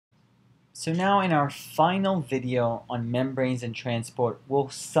So now in our final video on membranes and transport, we'll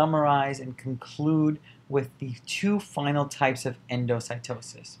summarize and conclude with the two final types of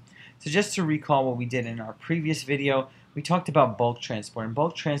endocytosis. So just to recall what we did in our previous video, we talked about bulk transport, and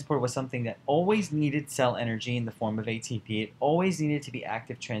bulk transport was something that always needed cell energy in the form of ATP. It always needed to be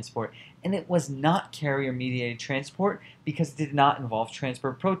active transport, and it was not carrier-mediated transport because it did not involve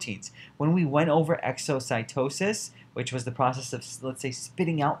transport proteins. When we went over exocytosis, which was the process of, let's say,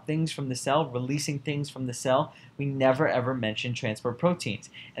 spitting out things from the cell, releasing things from the cell, we never ever mentioned transport proteins.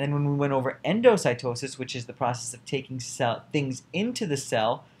 And then when we went over endocytosis, which is the process of taking things into the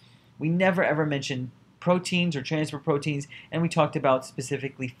cell, we never ever mentioned proteins or transport proteins, and we talked about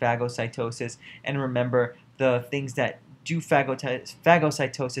specifically phagocytosis. And remember, the things that do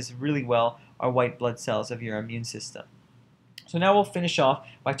phagocytosis really well are white blood cells of your immune system. So now we'll finish off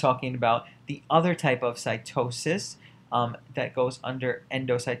by talking about the other type of cytosis that goes under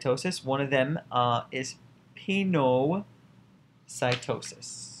endocytosis. One of them is Pino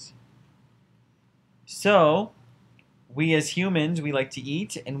Psychosis. So we as humans, we like to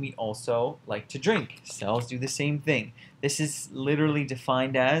eat and we also like to drink. Cells do the same thing. This is literally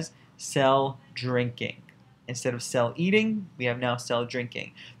defined as cell drinking. Instead of cell eating, we have now cell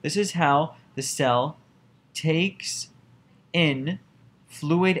drinking. This is how the cell takes in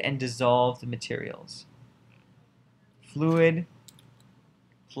fluid and dissolved materials. Fluid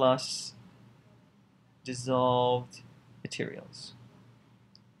plus dissolved materials.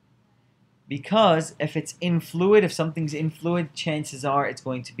 Because if it's in fluid, if something's in fluid, chances are it's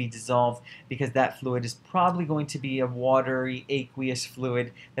going to be dissolved because that fluid is probably going to be a watery, aqueous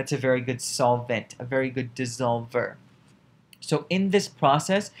fluid that's a very good solvent, a very good dissolver. So in this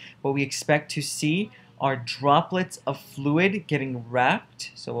process, what we expect to see are droplets of fluid getting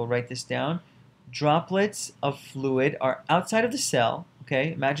wrapped. So we'll write this down. Droplets of fluid are outside of the cell.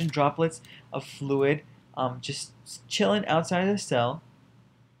 Okay, imagine droplets of fluid just chilling outside of the cell.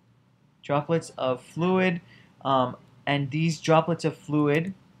 Droplets of fluid, and these droplets of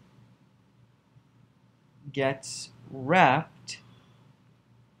fluid gets wrapped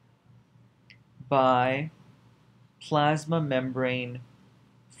by plasma membrane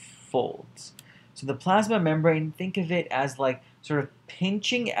folds. So the plasma membrane, think of it as like sort of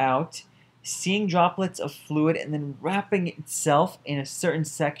pinching out, seeing droplets of fluid, and then wrapping itself in a certain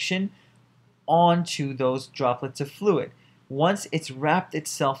section onto those droplets of fluid. Once it's wrapped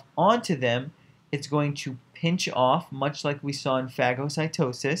itself onto them, it's going to pinch off, much like we saw in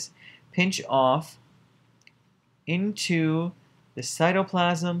phagocytosis, pinch off into the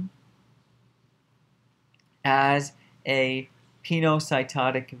cytoplasm as a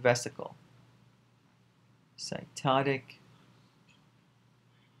pinocytotic vesicle. Cytotic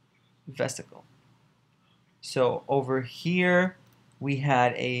vesicle. So over here we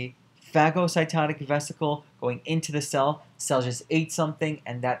had a phagocytotic vesicle going into the cell. The cell just ate something,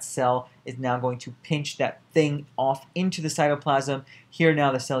 and that cell is now going to pinch that thing off into the cytoplasm. Here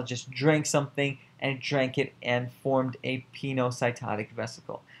now the cell just drank something, and it drank it and formed a pinocytotic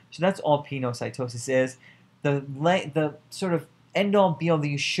vesicle. So that's all pinocytosis is. The sort of end-all be-all that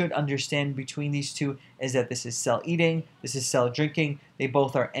you should understand between these two is that this is cell eating, this is cell drinking. They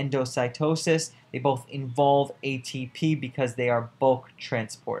both are endocytosis. They both involve ATP because they are bulk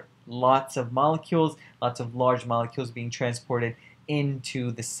transport. Lots of molecules, lots of large molecules being transported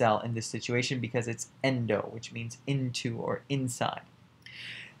into the cell in this situation because it's endo, which means into or inside.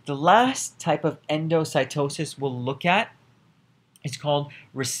 The last type of endocytosis we'll look at is called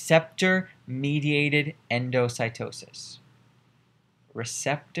receptor-mediated endocytosis.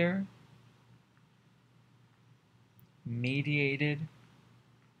 Receptor-mediated,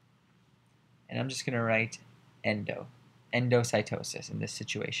 and I'm just going to write endocytosis in this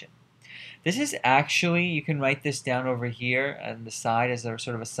situation. This is actually, you can write this down over here on the side as a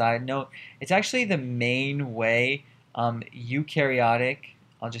sort of a side note. It's actually the main way eukaryotic,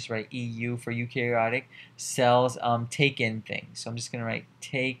 I'll just write EU for eukaryotic, cells take in things. So I'm just going to write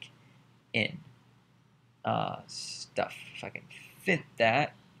take in stuff, if I can fit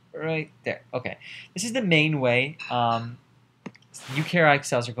that right there. Okay, this is the main way eukaryotic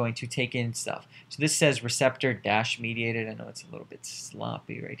cells are going to take in stuff. So this says receptor-mediated. I know it's a little bit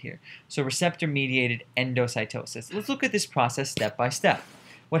sloppy right here. So receptor-mediated endocytosis. Let's look at this process step by step.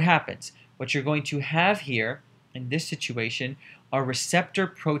 What happens? What you're going to have here in this situation are receptor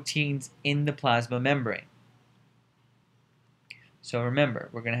proteins in the plasma membrane. So remember,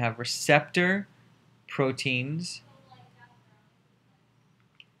 we're going to have receptor proteins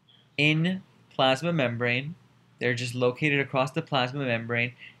in plasma membrane. They're just located across the plasma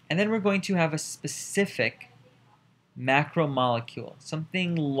membrane. And then we're going to have a specific macromolecule,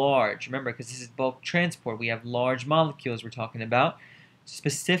 something large. Remember, because this is bulk transport, we have large molecules we're talking about.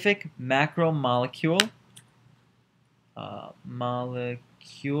 Specific macromolecule,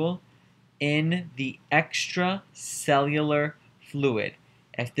 molecule in the extracellular fluid.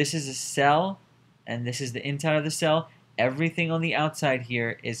 If this is a cell and this is the inside of the cell, everything on the outside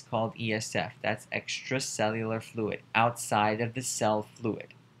here is called ESF. That's extracellular fluid, outside of the cell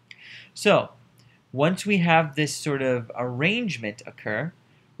fluid. So, once we have this sort of arrangement occur,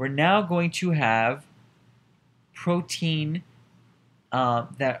 we're now going to have protein,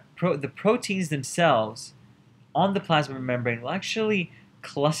 the proteins themselves on the plasma membrane will actually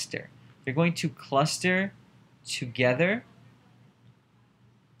cluster. They're going to cluster together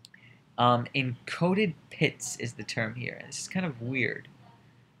in coated pits is the term here. And this is kind of weird.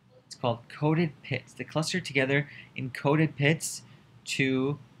 It's called coated pits. They cluster together in coated pits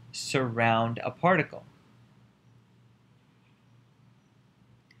to surround a particle.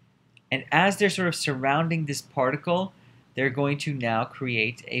 And as they're sort of surrounding this particle, they're going to now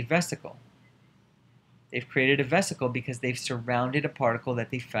create a vesicle. They've created a vesicle because they've surrounded a particle that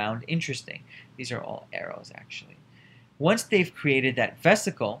they found interesting. These are all arrows, actually. Once they've created that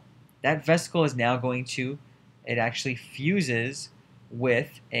vesicle is now going to, it actually fuses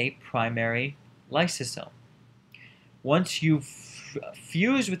with a primary lysosome. Once you've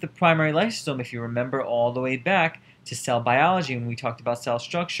fused with the primary lysosome, if you remember all the way back to cell biology when we talked about cell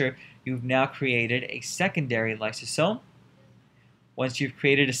structure, you've now created a secondary lysosome. Once you've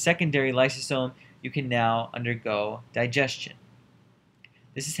created a secondary lysosome, you can now undergo digestion.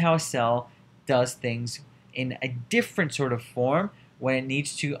 This is how a cell does things in a different sort of form when it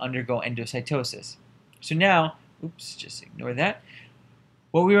needs to undergo endocytosis. So now, oops, just ignore that.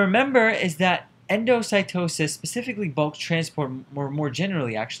 What we remember is that endocytosis, specifically bulk transport, or more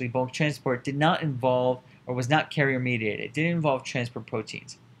generally actually bulk transport, did not involve or was not carrier mediated. It didn't involve transport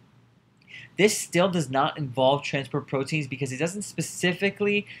proteins. This still does not involve transport proteins because it doesn't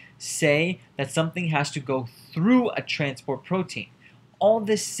specifically say that something has to go through a transport protein. All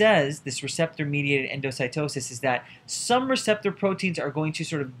this says, this receptor-mediated endocytosis, is that some receptor proteins are going to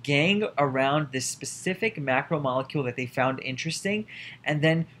sort of gang around this specific macromolecule that they found interesting and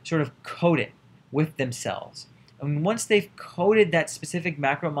then sort of coat it with themselves. And once they've coated that specific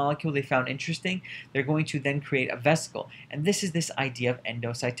macromolecule they found interesting, they're going to then create a vesicle. And this is this idea of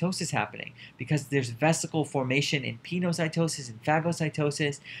endocytosis happening because there's vesicle formation in Pino Psychosis and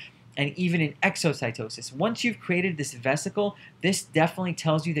Phagocytosis, and even in exocytosis. Once you've created this vesicle, this definitely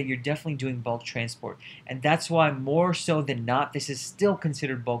tells you that you're definitely doing bulk transport. And that's why more so than not, this is still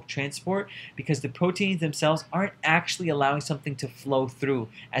considered bulk transport because the proteins themselves aren't actually allowing something to flow through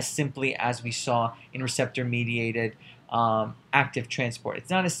as simply as we saw in receptor-mediated active transport. It's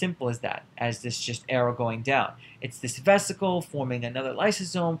not as simple as that, as this just arrow going down. It's this vesicle forming another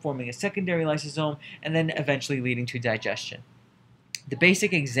lysosome, forming a secondary lysosome, and then eventually leading to digestion. The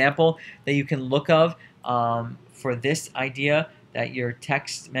basic example that you can look of for this idea that your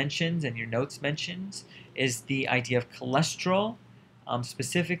text mentions and your notes mentions is the idea of cholesterol.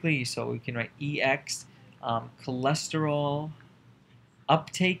 Specifically, so we can write EX, cholesterol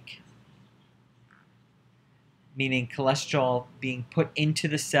uptake, meaning cholesterol being put into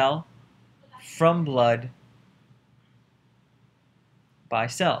the cell from blood by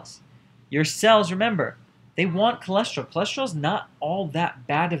cells. Your cells, remember, they want cholesterol. Cholesterol is not all that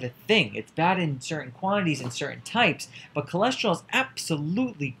bad of a thing. It's bad in certain quantities and certain types, but cholesterol is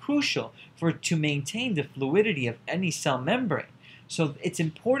absolutely crucial to maintain the fluidity of any cell membrane. So it's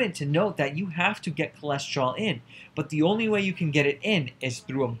important to note that you have to get cholesterol in, but the only way you can get it in is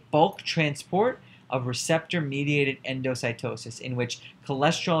through a bulk transport of receptor-mediated endocytosis, in which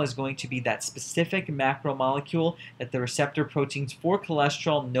cholesterol is going to be that specific macromolecule that the receptor proteins for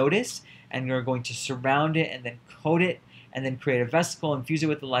cholesterol notice, and you're going to surround it and then coat it and then create a vesicle and fuse it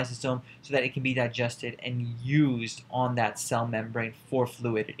with the lysosome so that it can be digested and used on that cell membrane for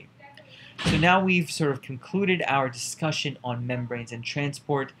fluidity. So now we've sort of concluded our discussion on membranes and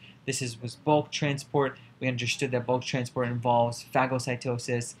transport. This was bulk transport. We understood that bulk transport involves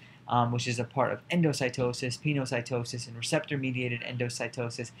phagocytosis, which is a part of endocytosis, pinocytosis, and receptor-mediated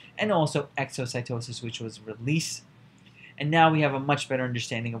endocytosis, and also exocytosis, which was release. And now we have a much better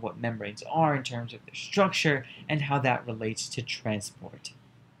understanding of what membranes are in terms of their structure and how that relates to transport.